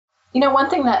One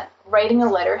thing that writing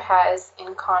a letter has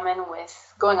in common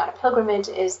with going on a pilgrimage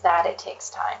is that it takes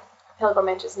time. A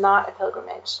pilgrimage is not a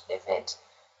pilgrimage if it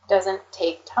doesn't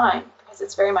take time, because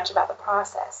it's very much about the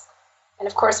process. And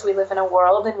of course, we live in a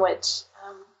world in which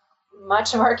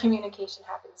much of our communication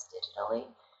happens digitally,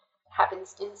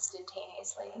 happens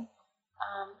instantaneously.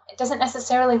 It doesn't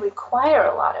necessarily require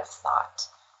a lot of thought.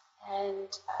 And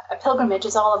a pilgrimage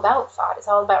is all about thought. It's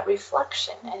all about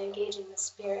reflection and engaging the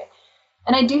spirit.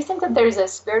 And I do think that there's a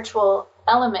spiritual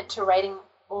element to writing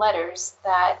letters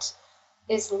that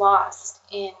is lost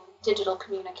in digital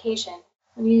communication.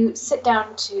 When you sit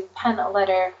down to pen a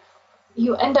letter,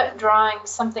 you end up drawing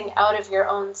something out of your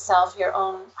own self, your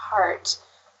own heart,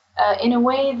 in a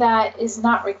way that is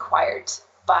not required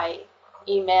by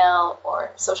email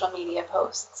or social media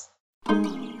posts.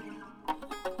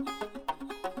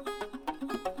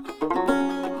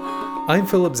 I'm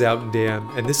Philip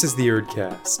Zoutendam, and this is the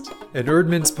Erdcast, an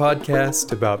Erdman's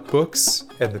podcast about books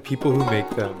and the people who make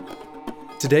them.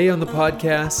 Today on the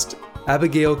podcast,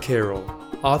 Abigail Carroll,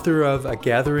 author of A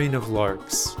Gathering of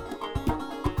Larks.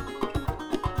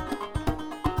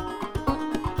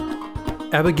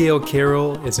 Abigail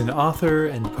Carroll is an author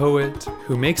and poet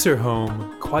who makes her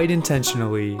home, quite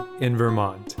intentionally, in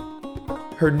Vermont.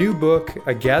 Her new book,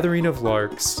 A Gathering of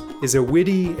Larks, is a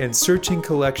witty and searching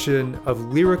collection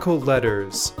of lyrical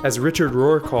letters, as Richard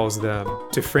Rohr calls them,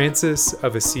 to Francis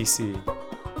of Assisi.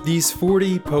 These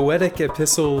 40 poetic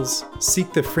epistles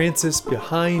seek the Francis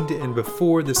behind and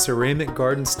before the ceramic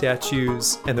garden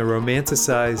statues and the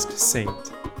romanticized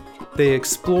saint. They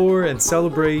explore and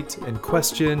celebrate and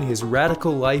question his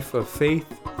radical life of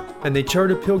faith, and they chart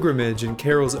a pilgrimage in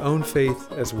Carroll's own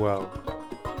faith as well.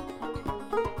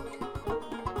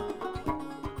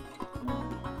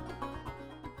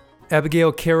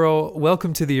 Abigail Carroll,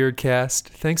 welcome to the Erdcast.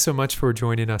 Thanks so much for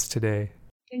joining us today.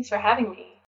 Thanks for having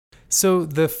me. So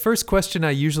the first question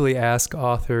I usually ask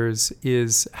authors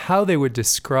is how they would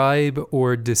describe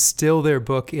or distill their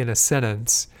book in a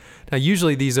sentence. Now,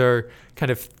 usually these are kind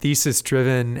of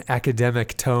thesis-driven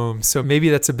academic tomes, so maybe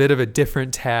that's a bit of a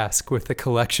different task with a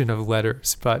collection of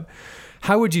letters. But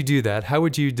how would you do that? How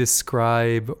would you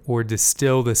describe or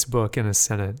distill this book in a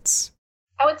sentence?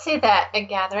 I would say that A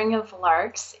Gathering of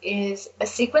Larks is a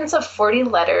sequence of 40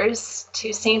 letters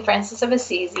to St. Francis of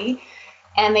Assisi,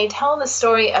 and they tell the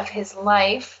story of his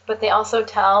life, but they also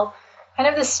tell kind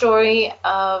of the story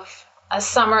of a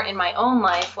summer in my own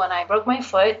life when I broke my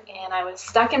foot and I was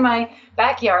stuck in my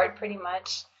backyard pretty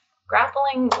much,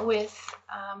 grappling with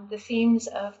the themes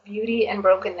of beauty and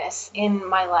brokenness in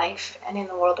my life and in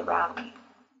the world around me.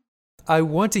 I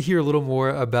want to hear a little more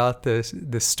about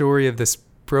the story of this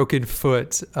broken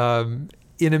foot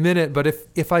in a minute, but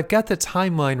if I've got the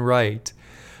timeline right,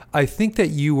 I think that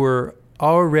you were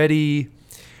already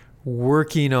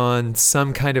working on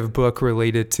some kind of book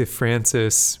related to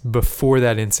Francis before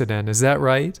that incident. Is that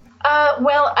right?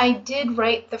 Well, I did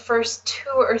write the first 2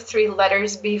 or 3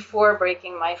 letters before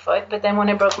breaking my foot, but then when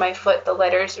I broke my foot, the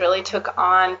letters really took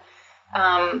on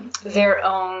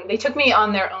they took me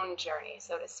on their own journey,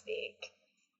 so to speak.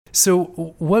 So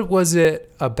what was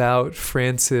it about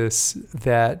Francis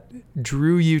that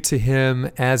drew you to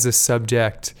him as a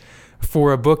subject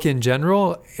for a book in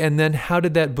general? And then how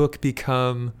did that book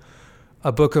become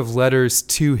a book of letters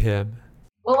to him?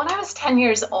 Well, when I was 10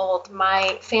 years old,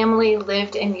 my family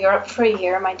lived in Europe for a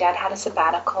year. My dad had a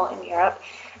sabbatical in Europe,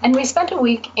 and we spent a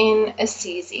week in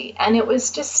Assisi, and it was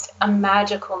just a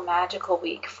magical, magical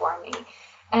week for me.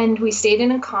 And we stayed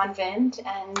in a convent,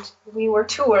 and we were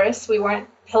tourists. We weren't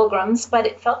pilgrims, but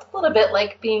it felt a little bit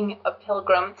like being a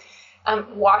pilgrim,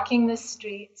 walking the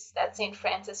streets that St.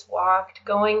 Francis walked,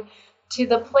 going to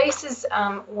the places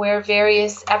where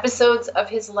various episodes of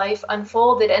his life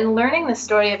unfolded, and learning the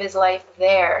story of his life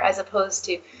there, as opposed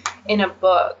to in a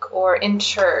book or in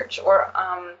church or,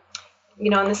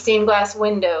 in the stained glass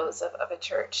windows of a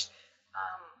church.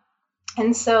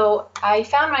 And so I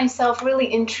found myself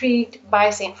really intrigued by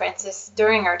St. Francis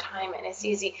during our time in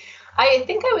Assisi. I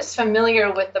think I was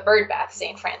familiar with the birdbath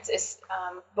St. Francis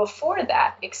before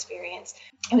that experience.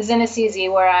 It was in Assisi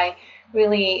where I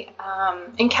really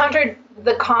encountered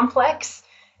the complex,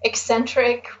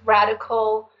 eccentric,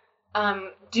 radical,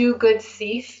 do-good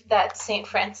thief that St.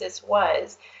 Francis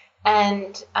was.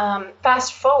 And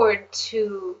fast forward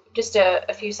to just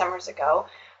a few summers ago,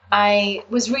 I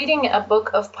was reading a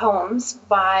book of poems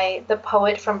by the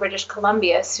poet from British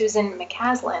Columbia, Susan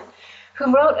McCaslin,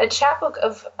 who wrote a chapbook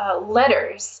of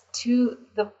letters to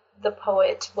the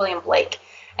poet William Blake.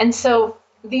 And so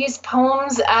these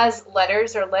poems as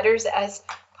letters or letters as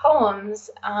poems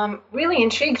really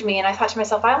intrigued me. And I thought to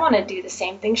myself, I want to do the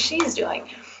same thing she's doing.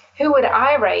 who would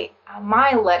I write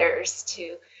my letters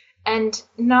to? And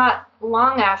not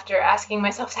long after asking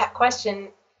myself that question,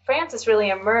 Francis really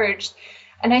emerged.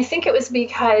 And I think it was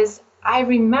because I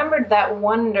remembered that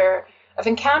wonder of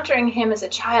encountering him as a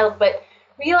child, but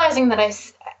realizing that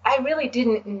I really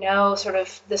didn't know sort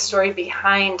of the story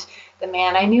behind the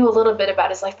man. I knew a little bit about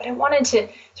his life, but I wanted to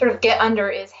sort of get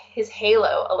under his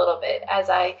halo a little bit, as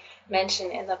I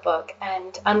mentioned in the book,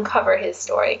 and uncover his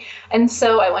story. And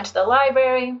so I went to the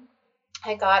library.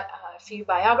 I got a few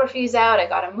biographies out. I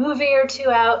got a movie or two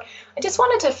out. I just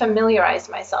wanted to familiarize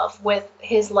myself with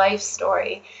his life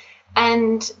story.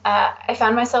 And I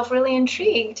found myself really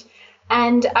intrigued.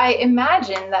 And I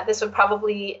imagined that this would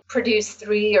probably produce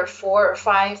 3 or 4 or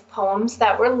 5 poems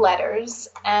that were letters,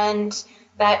 and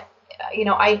that,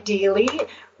 ideally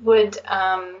would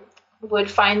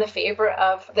find the favor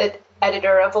of the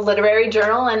editor of a literary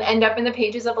journal and end up in the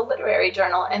pages of a literary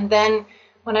journal. And then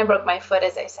when I broke my foot,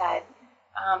 as I said,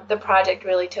 the project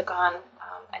really took on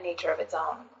a nature of its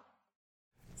own.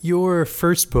 Your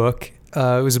first book,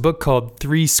 it was a book called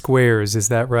 3 Squares, is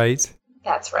that right?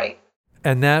 That's right.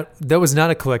 And that was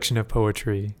not a collection of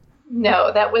poetry.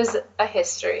 No, that was a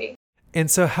history.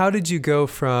 And so how did you go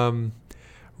from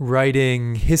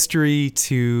writing history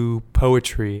to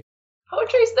poetry?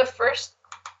 Poetry is the first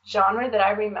genre that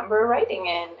I remember writing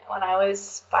in when I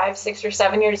was 5, 6, or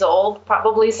 7 years old,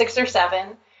 probably 6 or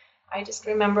 7. I just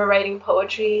remember writing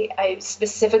poetry. I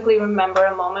specifically remember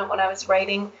a moment when I was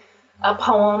writing a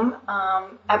poem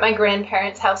at my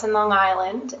grandparents' house in Long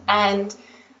Island, and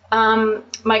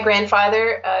my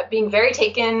grandfather being very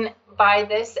taken by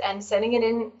this and sending it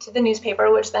into the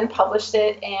newspaper, which then published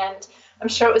it. And I'm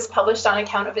sure it was published on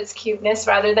account of its cuteness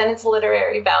rather than its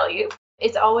literary value.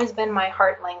 It's always been my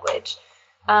heart language.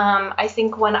 I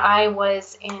think when I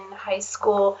was in high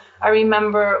school, I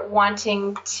remember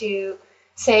wanting to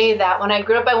say that when I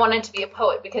grew up, I wanted to be a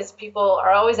poet, because people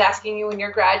are always asking you when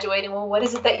you're graduating, well, what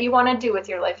is it that you want to do with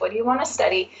your life? What do you want to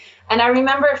study? And I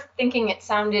remember thinking it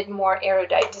sounded more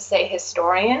erudite to say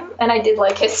historian, and I did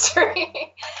like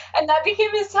history. And that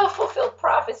became a self-fulfilled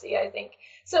prophecy, I think.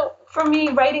 So for me,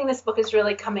 writing this book is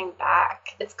really coming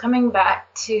back. It's coming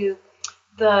back to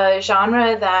the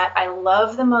genre that I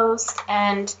love the most,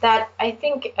 and that I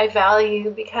think I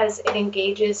value because it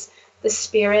engages the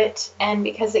spirit, and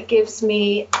because it gives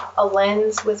me a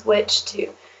lens with which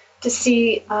to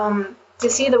see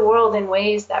the world in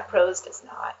ways that prose does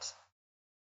not.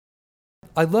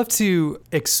 I'd love to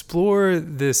explore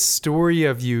this story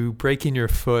of you breaking your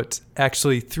foot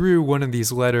actually through one of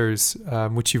these letters,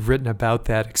 which you've written about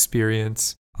that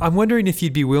experience. I'm wondering if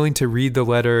you'd be willing to read the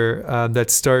letter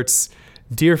that starts,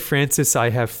 "Dear Francis,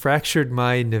 I have fractured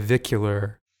my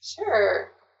navicular." Sure.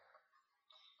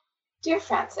 Dear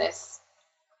Francis,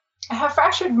 I have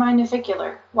fractured my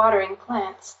navicular, watering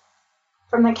plants.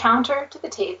 From the counter to the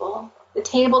table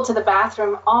to the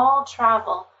bathroom, all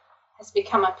travel has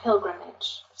become a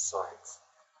pilgrimage of sorts.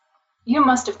 You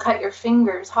must have cut your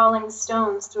fingers hauling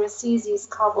stones through Assisi's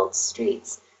cobbled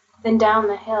streets, then down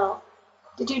the hill.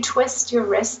 Did you twist your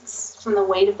wrists from the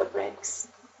weight of the bricks?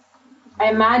 I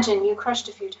imagine you crushed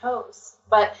a few toes,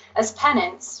 but as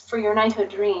penance for your knighthood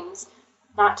dreams,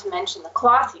 not to mention the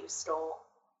cloth you stole,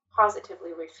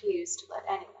 positively refused to let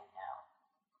anyone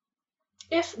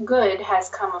know. If good has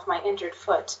come of my injured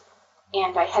foot,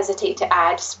 and I hesitate to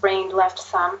add sprained left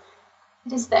thumb,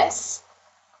 it is this: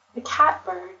 the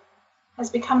catbird has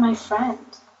become my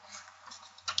friend.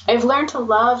 I have learned to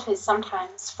love his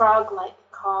sometimes frog-like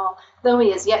call, though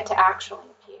he has yet to actually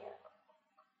appear.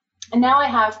 And now I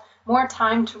have more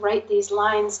time to write these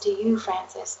lines to you,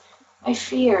 Francis. I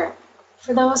fear,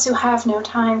 for those who have no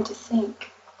time to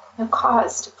think, no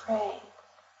cause to pray.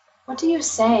 What do you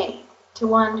say to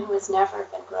one who has never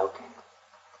been broken,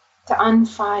 to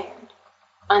unfired,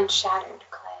 unshattered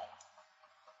clay?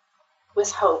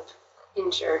 With hope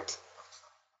injured.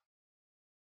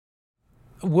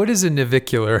 What is a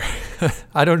navicular?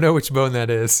 I don't know which bone that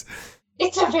is.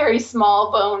 It's a very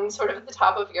small bone, sort of at the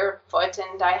top of your foot,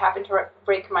 and I happened to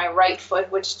break my right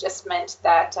foot, which just meant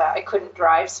that I couldn't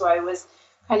drive, so I was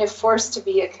kind of forced to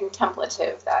be a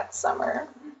contemplative that summer.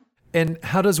 And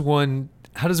how does one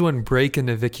break a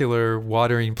navicular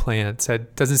watering plant?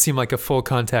 That doesn't seem like a full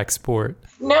contact sport.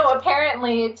 No,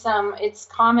 apparently it's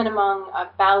common among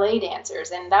ballet dancers,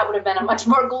 and that would have been a much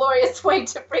more glorious way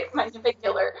to break my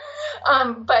navicular.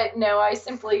 But no, I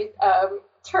simply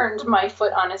turned my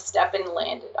foot on a step and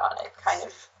landed on it kind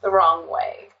of the wrong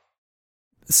way.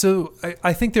 So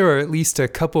I think there are at least a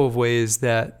couple of ways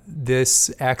that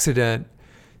this accident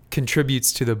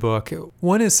contributes to the book.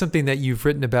 One is something that you've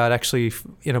written about actually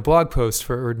in a blog post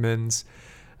for Erdmann's,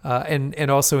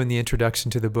 and also in the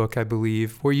introduction to the book, I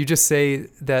believe, where you just say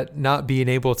that not being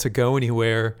able to go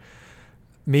anywhere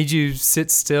made you sit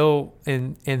still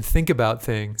and think about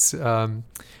things. And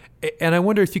I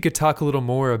wonder if you could talk a little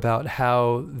more about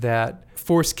how that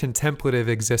forced contemplative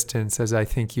existence, as I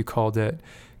think you called it,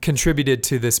 contributed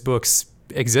to this book's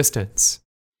existence.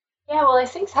 Yeah, well, I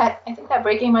think that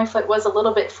breaking my foot was a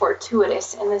little bit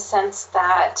fortuitous in the sense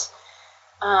that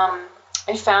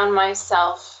I found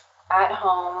myself at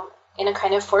home in a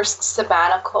kind of forced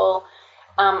sabbatical.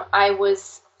 I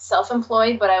was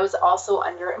self-employed, but I was also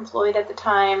underemployed at the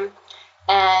time.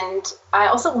 And I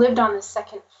also lived on the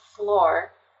second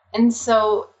floor. And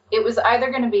so it was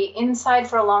either going to be inside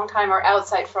for a long time or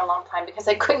outside for a long time because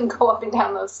I couldn't go up and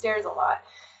down those stairs a lot.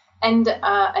 And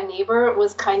a neighbor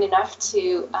was kind enough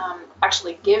to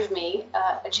actually give me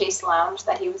a chaise lounge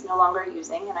that he was no longer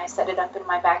using. And I set it up in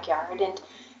my backyard. And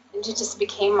it just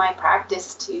became my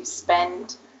practice to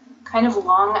spend kind of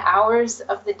long hours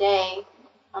of the day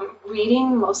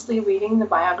mostly reading the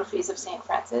biographies of St.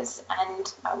 Francis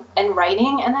and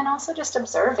writing, and then also just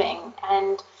observing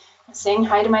and saying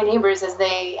hi to my neighbors as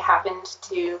they happened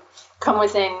to come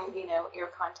within, ear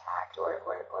contact or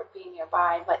be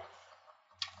nearby. But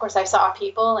of course, I saw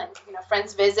people, and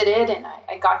friends visited, and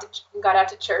I got out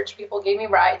to church. People gave me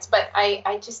rides, but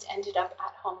I just ended up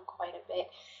at home quite a bit.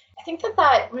 I think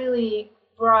that really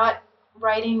brought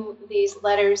writing these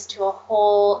letters to a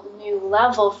whole new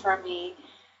level for me,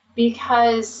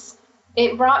 because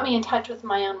it brought me in touch with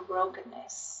my own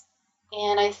brokenness.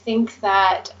 And I think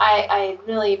that I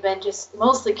really been just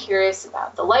mostly curious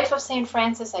about the life of St.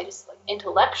 Francis. I just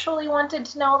intellectually wanted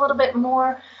to know a little bit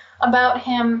more about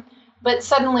him. But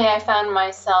suddenly I found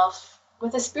myself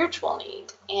with a spiritual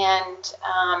need and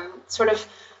sort of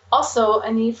also a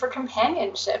need for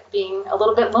companionship, being a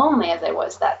little bit lonely as I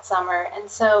was that summer. And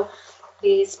so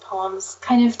these poems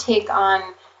kind of take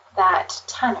on that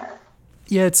tenor.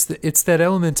 Yeah, it's that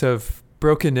element of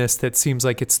brokenness that seems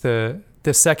like it's the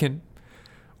second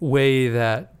way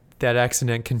that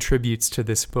accident contributes to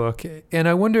this book. And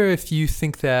I wonder if you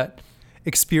think that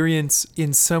experience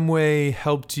in some way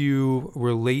helped you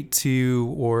relate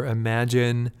to or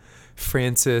imagine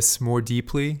Francis more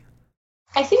deeply?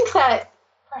 I think that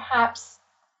perhaps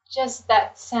just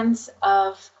that sense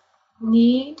of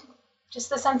need, just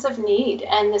the sense of need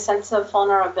and the sense of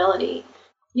vulnerability.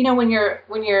 When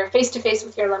you're face to face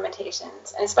with your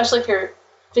limitations, and especially if you're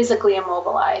physically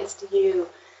immobilized,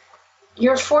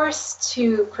 you're forced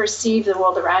to perceive the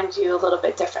world around you a little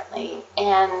bit differently,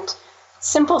 and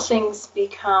simple things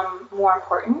become more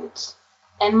important,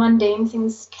 and mundane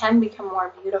things can become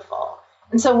more beautiful.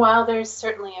 And so while there's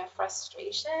certainly a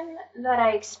frustration that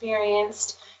I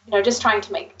experienced, just trying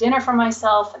to make dinner for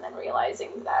myself and then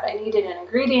realizing that I needed an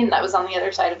ingredient that was on the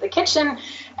other side of the kitchen,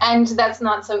 and that's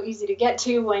not so easy to get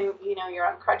to when, you're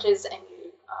on crutches and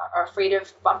you are afraid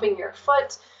of bumping your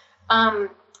foot.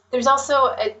 There's also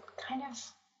a kind of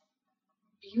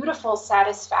beautiful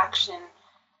satisfaction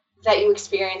that you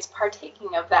experience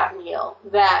partaking of that meal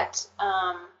that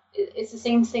it's the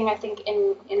same thing, I think,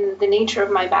 in the nature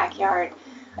of my backyard.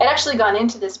 I'd actually gone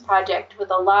into this project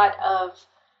with a lot of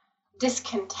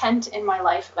discontent in my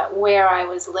life about where I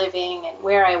was living and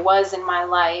where I was in my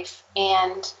life,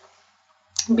 and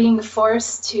being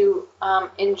forced to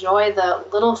enjoy the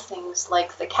little things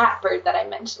like the catbird that I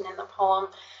mentioned in the poem,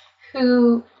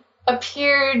 who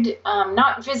appeared,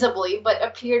 not visibly, but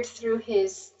appeared through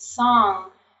his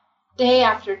song day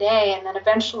after day, and then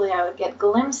eventually I would get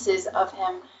glimpses of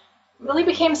him, really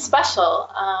became special,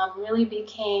 really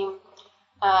became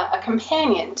a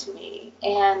companion to me.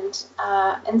 And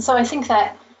so I think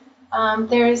that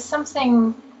there is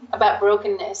something about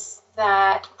brokenness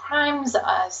that primes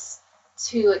us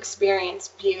to experience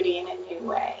beauty in a new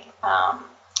way.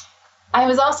 I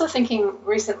was also thinking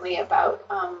recently about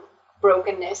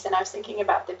brokenness, and I was thinking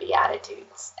about the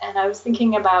Beatitudes, and I was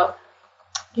thinking about,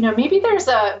 maybe there's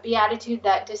a Beatitude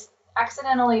that just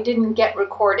accidentally didn't get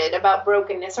recorded about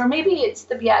brokenness, or maybe it's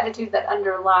the Beatitude that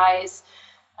underlies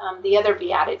the other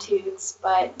Beatitudes,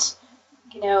 but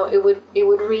it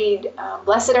would read,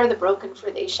 "Blessed are the broken,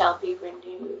 for they shall be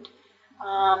renewed."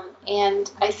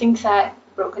 And I think that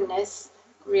brokenness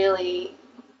really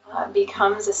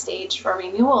becomes a stage for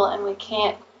renewal, and we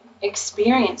can't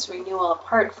experience renewal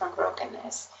apart from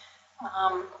brokenness.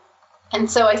 And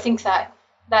so I think that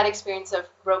experience of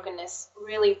brokenness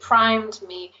really primed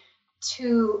me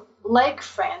to, like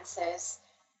Francis,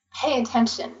 pay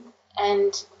attention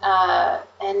and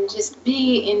just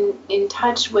be in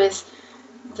touch with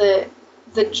the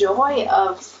joy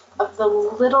of the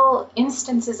little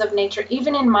instances of nature,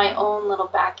 even in my own little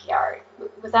backyard,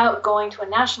 without going to a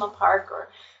national park or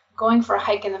going for a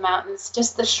hike in the mountains,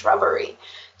 just the shrubbery,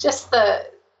 just the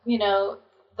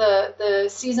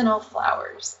seasonal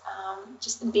flowers,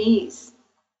 just the bees.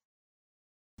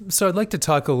 So I'd like to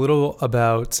talk a little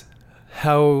about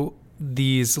how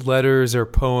these letters or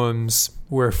poems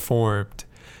were formed.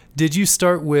 Did you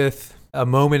start with a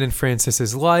moment in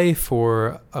Frances's life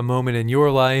or a moment in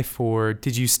your life, or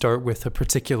did you start with a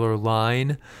particular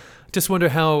line? Just wonder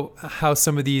how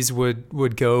some of these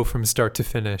would go from start to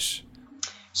finish.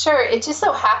 Sure. It just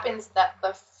so happens that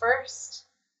the first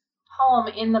poem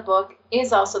in the book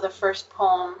is also the first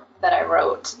poem that I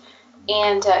wrote.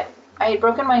 And I had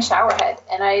broken my shower head,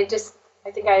 and I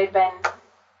think I had been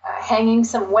hanging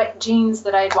some wet jeans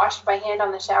that I had washed by hand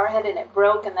on the shower head, and it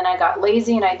broke, and then I got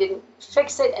lazy and I didn't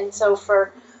fix it. And so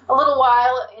for a little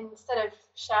while, instead of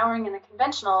showering in a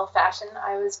conventional fashion,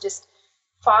 I was just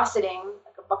fauceting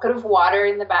like a bucket of water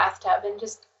in the bathtub and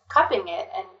just cupping it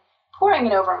and pouring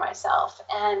it over myself.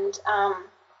 And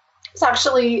it's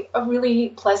actually a really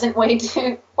pleasant way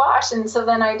to wash. And so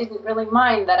then I didn't really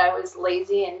mind that I was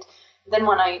lazy. And then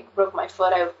when I broke my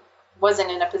foot, I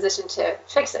wasn't in a position to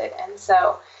fix it. And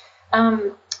so,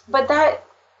 but that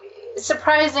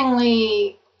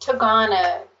surprisingly took on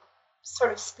a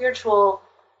sort of spiritual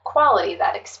quality,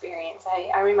 that experience.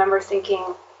 I remember thinking,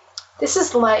 this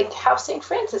is like how St.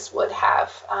 Francis would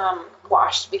have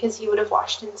washed, because he would have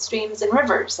washed in streams and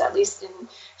rivers, at least in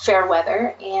fair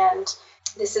weather. And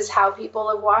this is how people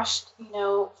have washed,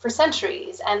 for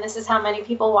centuries. And this is how many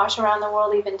people wash around the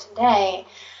world even today.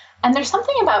 And there's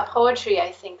something about poetry,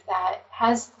 I think, that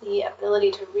has the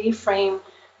ability to reframe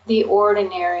the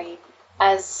ordinary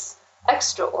as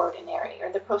extraordinary,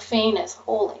 or the profane as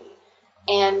holy.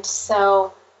 And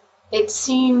so it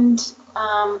seemed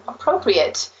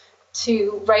appropriate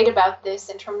to write about this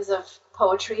in terms of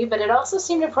poetry, but it also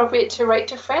seemed appropriate to write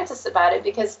to Francis about it,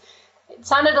 because it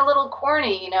sounded a little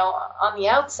corny, on the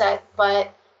outset, but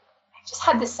I just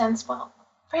had this sense, well,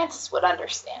 Francis would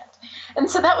understand. And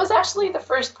so that was actually the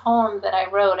first poem that I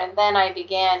wrote, and then I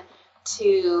began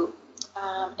to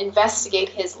investigate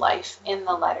his life in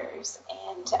the letters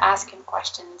and to ask him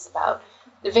questions about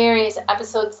the various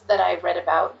episodes that I read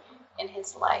about in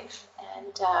his life.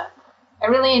 And I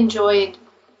really enjoyed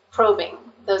probing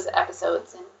those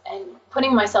episodes and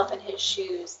putting myself in his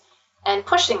shoes and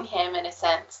pushing him, in a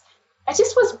sense. I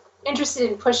just was interested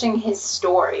in pushing his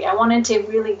story. I wanted to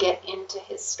really get into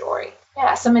his story.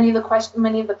 Yeah, so many of the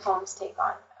poems take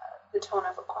on the tone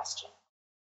of a question.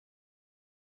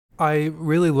 I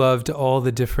really loved all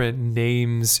the different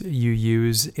names you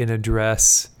use in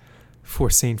address for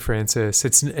St. Francis.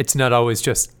 It's not always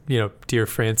just, Dear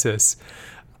Francis.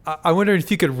 I wonder if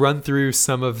you could run through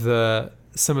some of the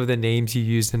names you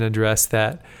used in address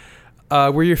that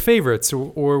were your favorites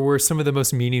or were some of the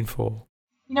most meaningful.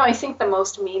 I think the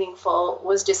most meaningful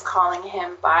was just calling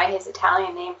him by his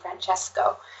Italian name,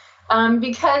 Francesco,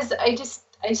 because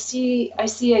I see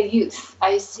a youth.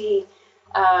 I see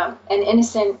an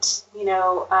innocent,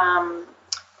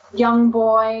 young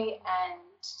boy, and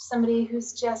somebody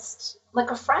who's just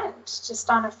like a friend, just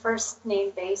on a first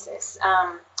name basis.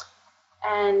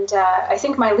 And I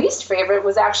think my least favorite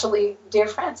was actually Dear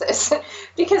Francis,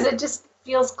 because it just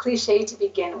feels cliche to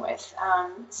begin with.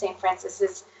 St.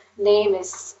 Francis's name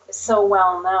is so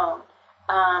well known.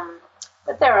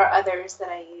 But there are others that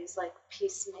I use, like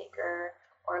Peacemaker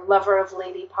or Lover of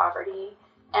Lady Poverty.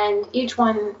 And each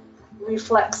one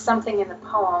reflects something in the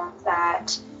poem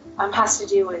that has to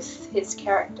do with his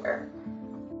character.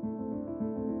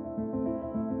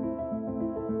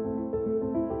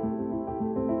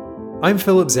 I'm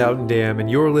Philip Zoutendam, and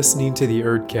you're listening to the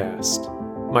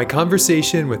Erdcast. My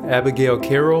conversation with Abigail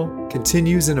Carroll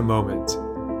continues in a moment.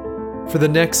 For the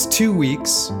next 2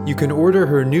 weeks, you can order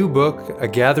her new book, A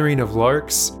Gathering of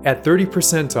Larks, at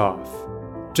 30%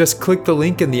 off. Just click the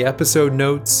link in the episode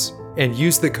notes and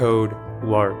use the code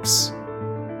LARKS.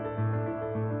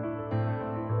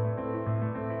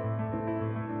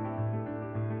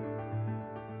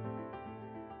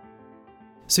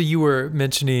 So you were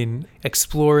mentioning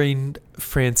exploring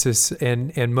Francis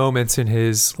and moments in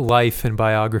his life and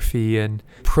biography and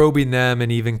probing them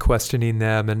and even questioning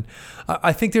them. And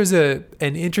I think there's an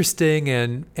interesting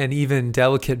and even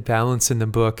delicate balance in the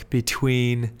book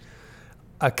between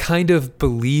a kind of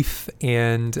belief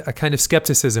and a kind of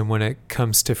skepticism when it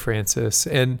comes to Francis.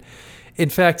 And in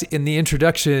fact, in the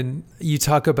introduction, you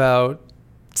talk about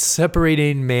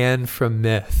separating man from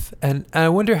myth. And I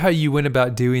wonder how you went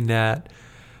about doing that,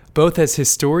 both as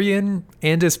historian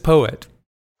and as poet.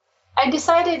 I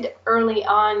decided early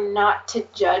on not to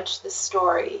judge the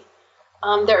story.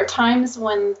 There are times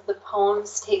when the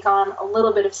poems take on a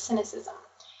little bit of cynicism.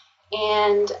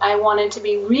 and I wanted to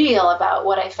be real about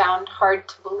what I found hard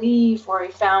to believe, or I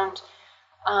found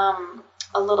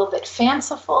a little bit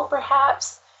fanciful,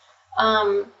 perhaps.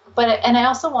 And I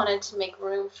also wanted to make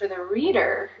room for the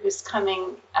reader who's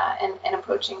coming and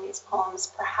approaching these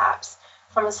poems, perhaps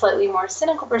from a slightly more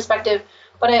cynical perspective.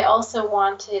 But I also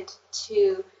wanted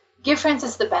to give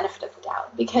Frances the benefit of the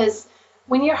doubt, because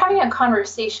when you're having a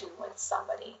conversation with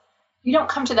somebody, you don't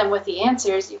come to them with the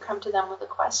answers, you come to them with the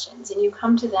questions, and you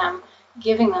come to them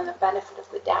giving them the benefit of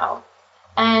the doubt.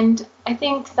 And I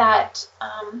think that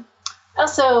I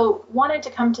also wanted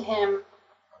to come to him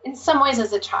in some ways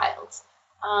as a child,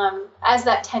 as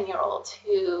that 10-year-old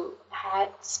who had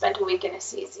spent a week in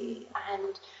Assisi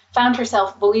and found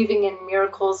herself believing in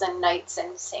miracles and knights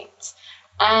and saints,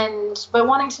 but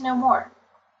wanting to know more.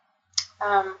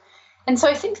 And so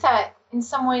I think that in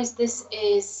some ways this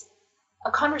is a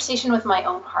conversation with my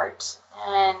own heart,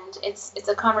 and it's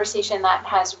a conversation that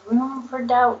has room for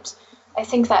doubt. I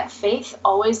think that faith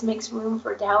always makes room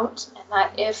for doubt, and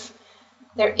that if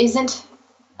there isn't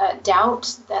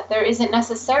doubt, that there isn't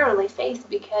necessarily faith,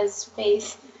 because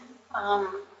faith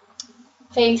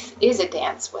is a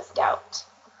dance with doubt.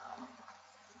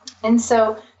 And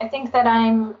so I think that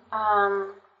I'm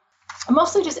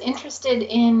mostly just interested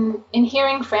in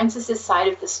hearing Frances's side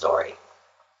of the story.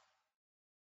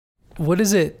 What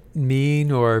does it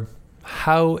mean, or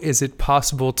how is it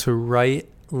possible to write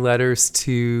letters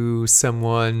to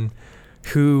someone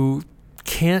who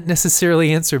can't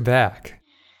necessarily answer back?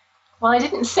 Well, I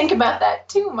didn't think about that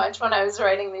too much when I was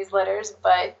writing these letters,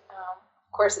 but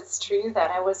of course it's true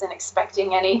that I wasn't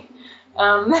expecting any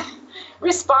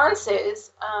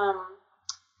responses.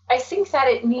 I think that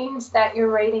it means that you're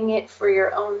writing it for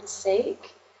your own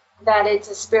sake, that it's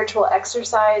a spiritual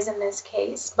exercise in this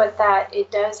case, but that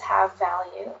it does have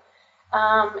value.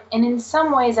 And in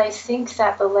some ways, I think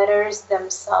that the letters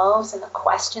themselves and the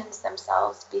questions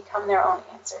themselves become their own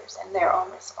answers and their own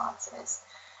responses.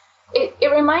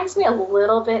 It reminds me a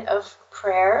little bit of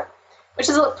prayer, which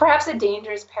is perhaps a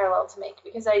dangerous parallel to make,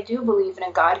 because I do believe in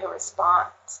a God who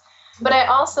responds. But I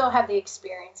also have the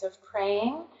experience of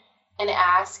praying and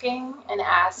asking and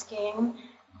asking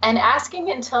and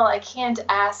asking until I can't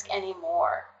ask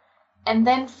anymore. And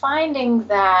then finding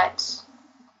that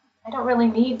I don't really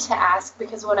need to ask,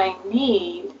 because what I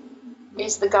need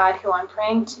is the God who I'm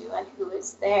praying to and who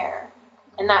is there.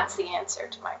 And that's the answer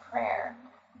to my prayer.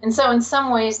 And so in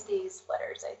some ways, these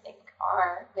letters, I think,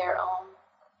 are their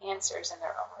own answers and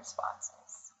their own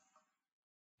responses.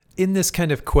 In this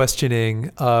kind of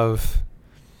questioning of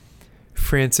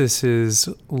Frances's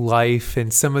life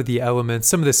and some of the elements,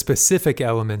 some of the specific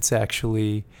elements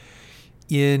actually,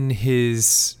 in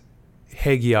his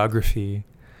hagiography,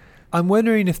 I'm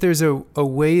wondering if there's a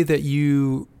way that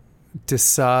you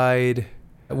decide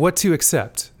what to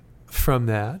accept from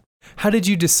that. How did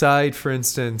you decide, for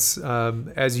instance,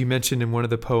 as you mentioned in one of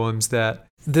the poems, that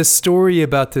the story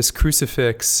about this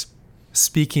crucifix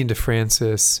speaking to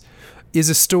Frances is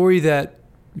a story that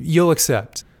you'll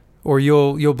accept or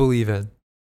you'll believe in?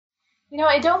 You know,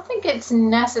 I don't think it's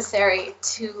necessary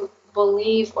to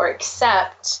believe or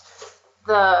accept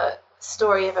the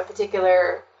story of a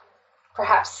particular,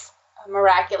 perhaps a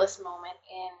miraculous moment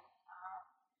in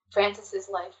Frances's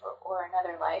life or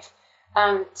another life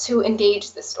to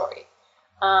engage the story.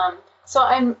 So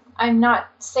I'm not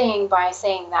saying by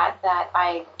saying that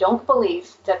I don't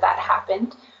believe that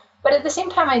happened, but at the same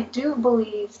time I do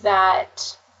believe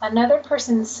that another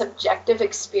person's subjective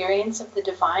experience of the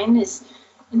divine is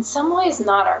in some ways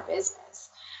not our business.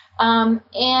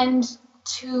 And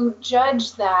to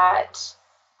judge that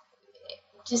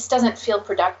just doesn't feel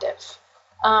productive.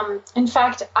 In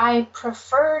fact, I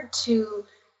prefer to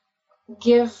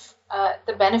give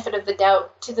the benefit of the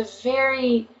doubt to the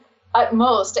very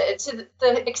utmost, to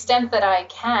the extent that I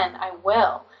can, I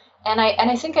will. And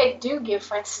I think I do give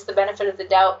Frances the benefit of the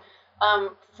doubt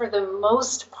for the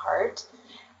most part.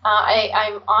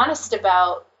 I'm honest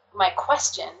about my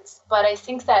questions, but I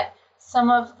think that some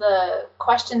of the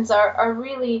questions are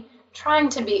really trying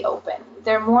to be open.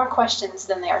 They're more questions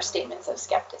than they are statements of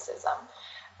skepticism.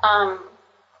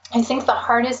 I think the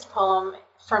hardest poem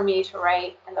for me to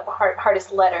write, and the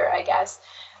hardest letter, I guess,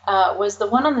 was the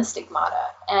one on the stigmata.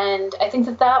 And I think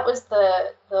that was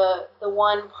the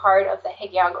one part of the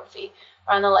hagiography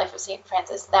around the life of St.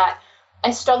 Francis that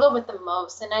I struggle with the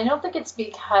most. And I don't think it's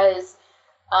because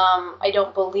I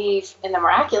don't believe in the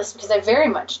miraculous, because I very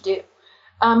much do.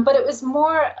 But it was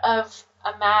more of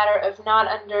a matter of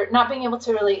not being able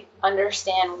to really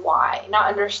understand why, not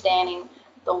understanding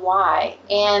the why.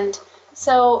 And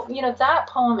so, that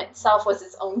poem itself was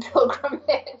its own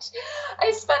pilgrimage.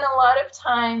 I spent a lot of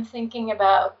time thinking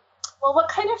about Well, what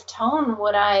kind of tone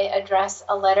would I address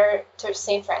a letter to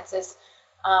St. Francis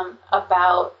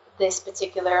about this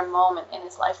particular moment in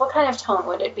his life? What kind of tone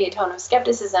would it be? A tone of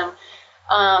skepticism?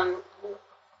 Um,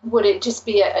 would it just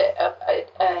be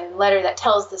a letter that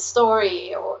tells the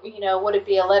story, or would it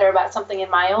be a letter about something in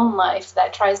my own life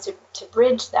that tries to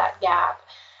bridge that gap?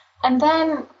 And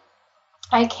then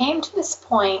I came to this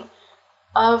point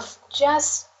of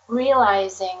just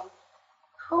realizing,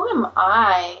 who am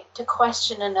I to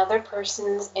question another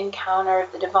person's encounter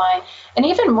of the divine? And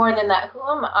even more than that, who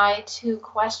am I to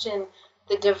question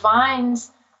the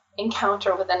divine's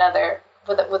encounter with another,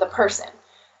 with a person?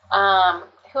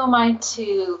 Who am I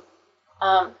to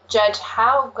judge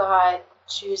how God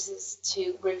chooses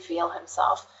to reveal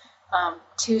himself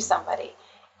to somebody?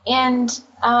 And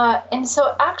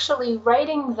so actually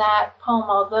writing that poem,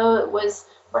 although it was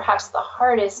perhaps the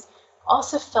hardest,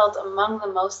 also felt among the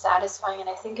most satisfying. And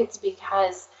I think it's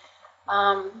because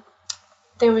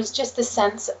there was just the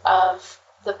sense of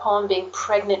the poem being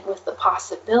pregnant with the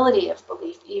possibility of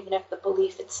belief, even if the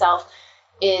belief itself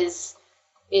is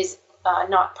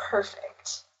not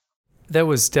perfect. That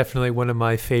was definitely one of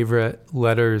my favorite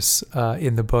letters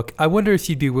in the book. I wonder if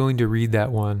you'd be willing to read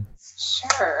that one.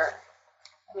 Sure.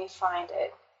 Let me find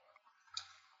it.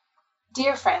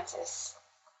 Dear Francis,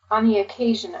 on the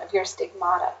occasion of your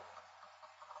stigmata,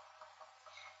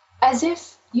 as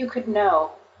if you could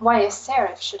know why a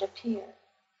seraph should appear,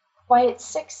 why its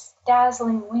 6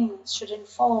 dazzling wings should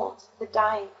enfold the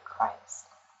dying Christ.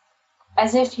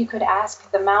 As if you could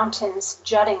ask the mountain's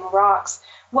jutting rocks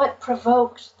what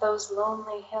provoked those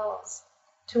lonely hills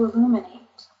to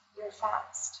illuminate your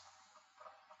fast.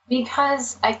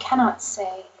 Because I cannot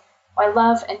say why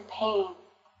love and pain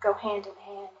go hand in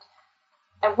hand,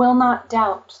 I will not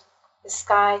doubt the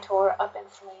sky tore up in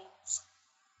flames,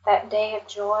 that day of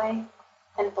joy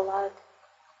and blood,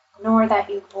 nor that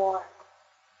you bore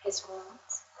his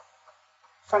wounds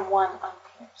from one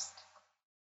unpierced.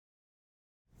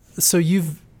 So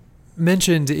you've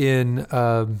mentioned in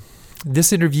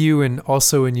this interview and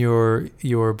also in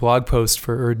your blog post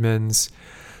for Erdman's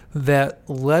that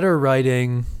letter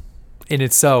writing in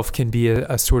itself can be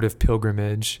a sort of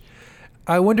pilgrimage.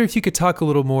 I wonder if you could talk a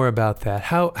little more about that.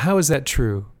 How is that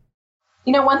true?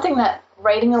 One thing that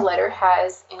writing a letter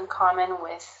has in common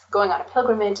with going on a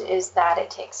pilgrimage is that it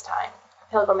takes time.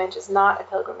 A pilgrimage is not a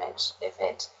pilgrimage if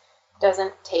it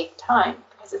doesn't take time,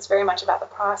 because it's very much about the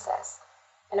process.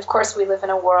 And of course, we live in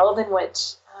a world in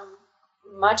which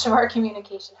much of our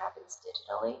communication happens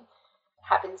digitally,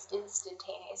 happens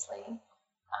instantaneously.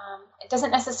 It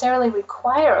doesn't necessarily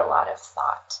require a lot of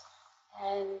thought.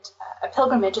 And a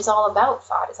pilgrimage is all about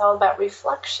thought. It's all about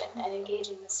reflection and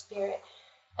engaging the spirit.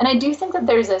 And I do think that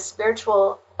there's a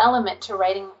spiritual element to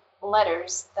writing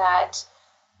letters that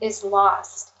is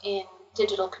lost in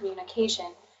digital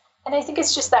communication. And I think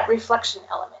it's just that reflection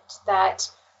element, that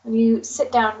when you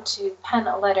sit down to pen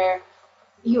a letter,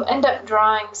 you end up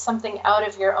drawing something out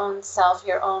of your own self,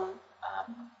 your own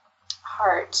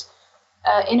heart,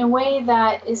 in a way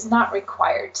that is not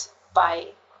required by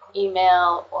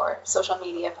email or social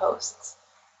media posts.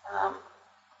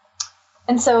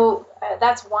 And so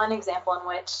that's one example in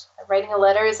which writing a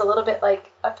letter is a little bit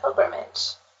like a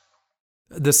pilgrimage.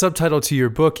 The subtitle to your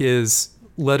book is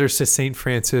Letters to St.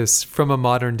 Francis from a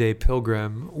Modern Day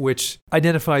Pilgrim, which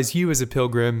identifies you as a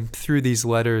pilgrim through these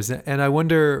letters. And I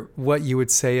wonder what you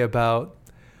would say about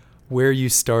where you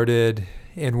started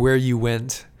and where you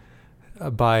went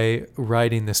by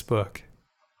writing this book.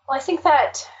 Well, I think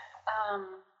that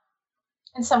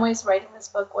in some ways writing this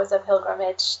book was a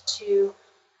pilgrimage to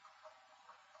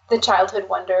the childhood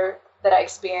wonder that I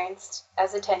experienced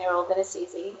as a 10-year-old in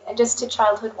Assisi, and just to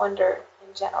childhood wonder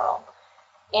in general.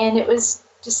 And it was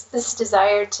just this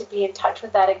desire to be in touch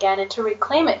with that again and to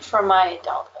reclaim it for my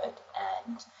adulthood.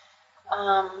 And,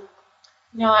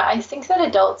 I think that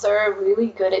adults are really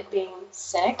good at being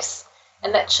cynics,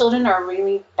 and that children are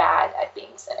really bad at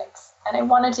being cynics. And I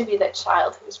wanted to be that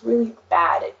child who's really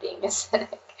bad at being a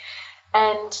cynic,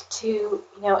 and to,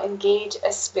 engage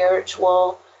a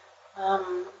spiritual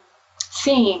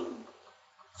theme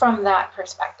from that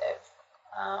perspective.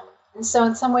 And so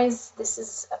in some ways, this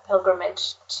is a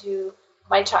pilgrimage to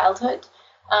my childhood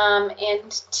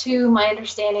and to my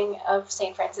understanding of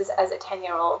St. Francis as a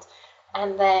 10-year-old,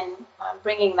 and then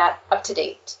bringing that up to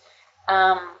date.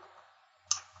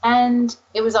 And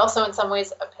it was also in some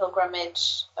ways a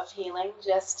pilgrimage of healing,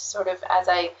 just sort of as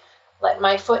I let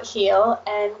my foot heal,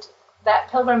 and that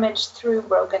pilgrimage through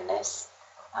brokenness,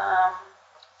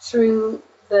 through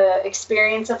the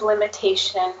experience of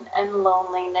limitation and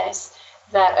loneliness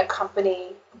that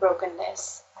accompany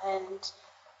brokenness. And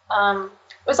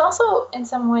It was also, in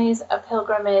some ways, a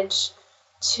pilgrimage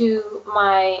to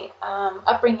my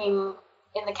upbringing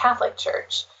in the Catholic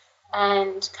Church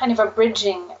and kind of a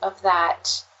bridging of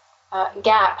that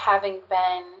gap, having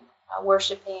been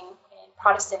worshiping in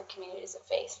Protestant communities of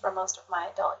faith for most of my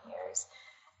adult years.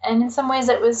 And in some ways,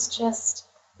 it was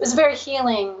a very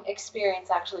healing experience,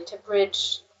 actually, to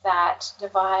bridge that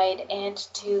divide and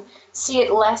to see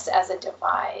it less as a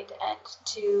divide and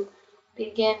to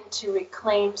begin to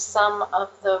reclaim some of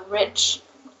the rich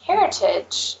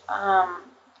heritage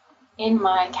in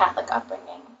my Catholic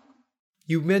upbringing.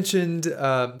 You mentioned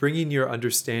bringing your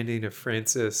understanding of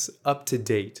Francis up to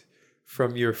date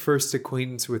from your first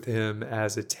acquaintance with him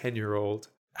as a 10-year-old.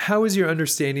 How has your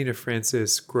understanding of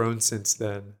Francis grown since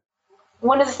then?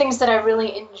 One of the things that I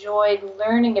really enjoyed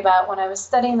learning about when I was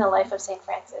studying the life of St.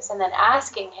 Francis and then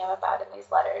asking him about in these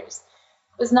letters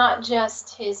was not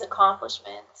just his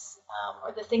accomplishments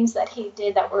or the things that he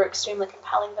did that were extremely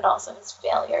compelling, but also his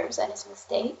failures and his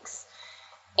mistakes.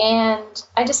 And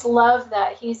I just love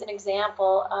that he's an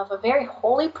example of a very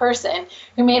holy person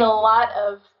who made a lot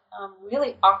of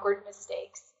really awkward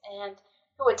mistakes and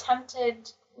who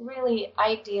attempted really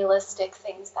idealistic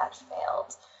things that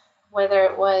failed. Whether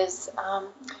it was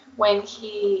when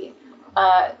he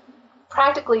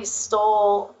practically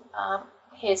stole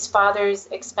his father's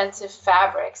expensive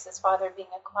fabrics, his father being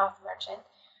a cloth merchant,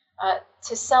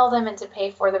 to sell them and to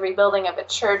pay for the rebuilding of a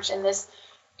church in this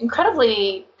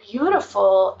incredibly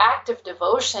beautiful act of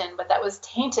devotion, but that was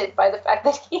tainted by the fact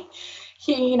that he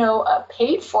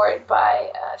paid for it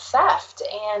by theft,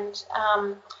 and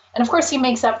of course he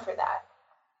makes up for that.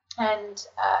 And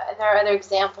there are other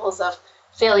examples of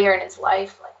failure in his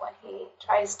life, like when he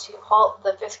tries to halt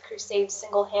the Fifth Crusade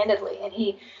single-handedly, and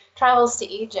he travels to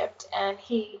Egypt, and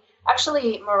he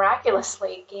actually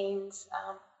miraculously gains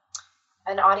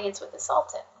an audience with the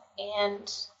Sultan,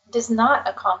 and does not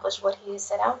accomplish what he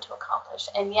set out to accomplish,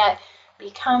 and yet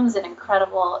becomes an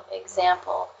incredible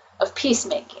example of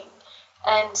peacemaking.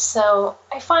 And so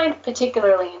I find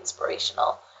particularly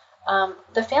inspirational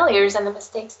the failures and the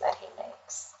mistakes that he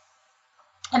makes.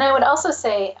 And I would also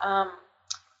say,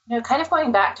 kind of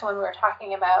going back to when we were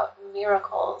talking about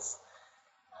miracles,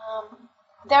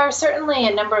 there are certainly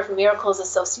a number of miracles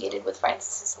associated with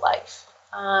Francis's life.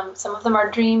 Some of them are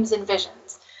dreams and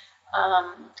visions,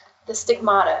 the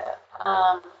stigmata,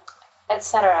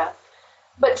 etc.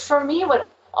 But for me, what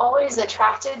always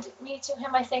attracted me to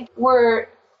him, I think, were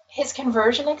his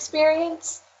conversion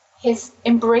experience, his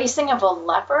embracing of a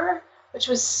leper, which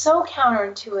was so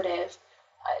counterintuitive,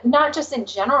 not just in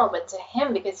general, but to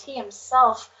him, because he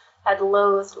himself had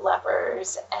loathed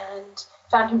lepers and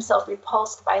found himself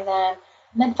repulsed by them,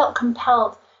 and then felt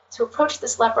compelled to approach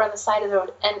this leper on the side of the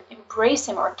road and embrace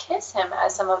him or kiss him,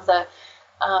 as some of the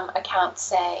accounts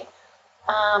say.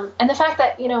 And the fact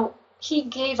that, he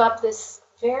gave up this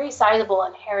very sizable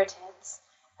inheritance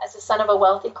as the son of a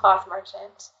wealthy cloth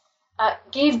merchant,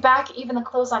 gave back even the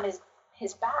clothes on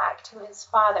his back to his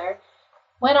father,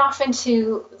 went off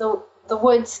into the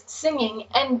woods singing,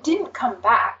 and didn't come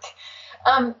back.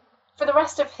 For the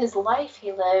rest of his life,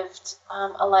 he lived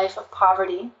a life of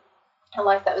poverty, a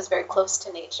life that was very close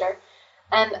to nature,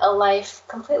 and a life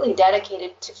completely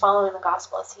dedicated to following the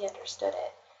gospel as he understood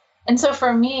it. And so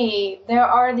for me, there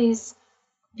are these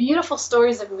beautiful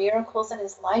stories of miracles in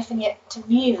his life, and yet to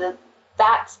me,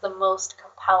 that's the most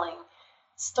compelling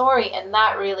story, and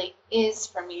that really is,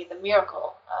 for me, the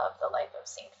miracle of the life of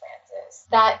St. Francis.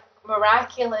 That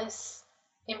miraculous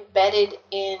embedded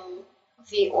in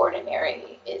the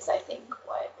ordinary is, I think,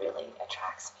 what really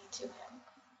attracts me to him.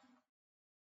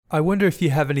 I wonder if you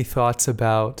have any thoughts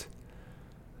about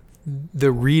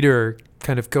the reader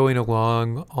kind of going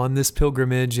along on this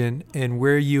pilgrimage and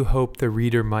where you hope the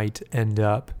reader might end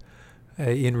up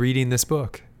in reading this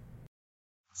book.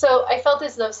 So I felt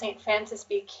as though St. Francis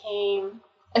became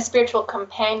a spiritual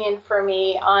companion for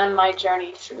me on my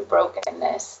journey through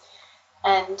brokenness.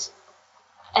 And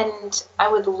I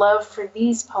would love for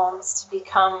these poems to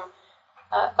become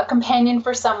a companion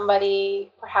for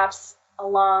somebody, perhaps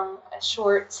along a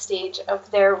short stage of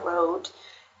their road,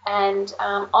 and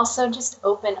also just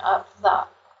open up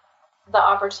the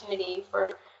opportunity for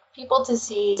people to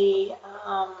see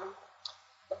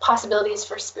the possibilities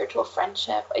for spiritual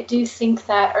friendship. I do think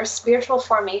that our spiritual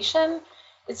formation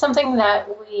is something that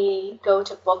we go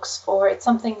to books for. It's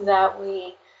something that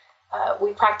we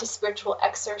practice spiritual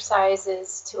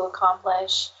exercises to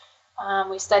accomplish.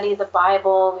 We study the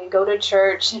Bible, we go to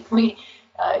church, and we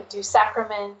do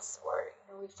sacraments, or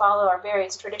we follow our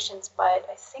various traditions. But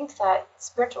I think that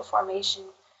spiritual formation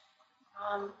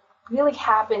really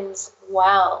happens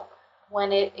well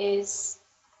when it is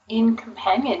in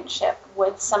companionship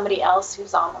with somebody else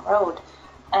who's on the road.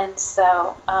 And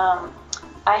so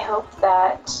I hope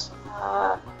that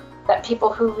that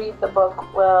people who read the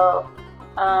book will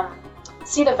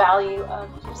see the value of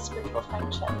spiritual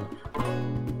friendship.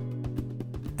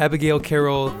 Abigail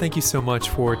Carroll, thank you so much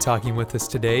for talking with us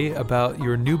today about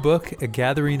your new book, A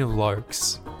Gathering of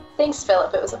Larks. Thanks,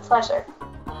 Philip. It was a pleasure.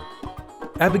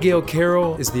 Abigail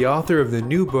Carroll is the author of the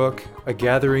new book, A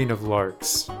Gathering of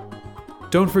Larks.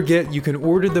 Don't forget, you can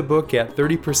order the book at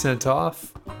 30%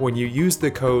 off when you use the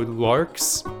code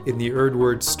LARKS in the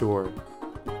Erdword store.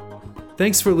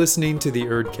 Thanks for listening to the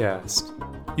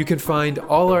Erdcast. You can find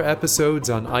all our episodes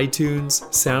on iTunes,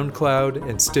 SoundCloud,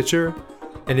 and Stitcher.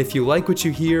 And if you like what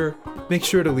you hear, make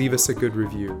sure to leave us a good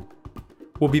review.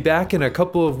 We'll be back in a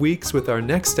couple of weeks with our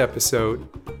next episode.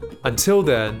 Until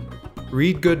then,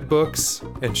 read good books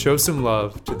and show some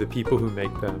love to the people who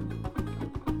make them.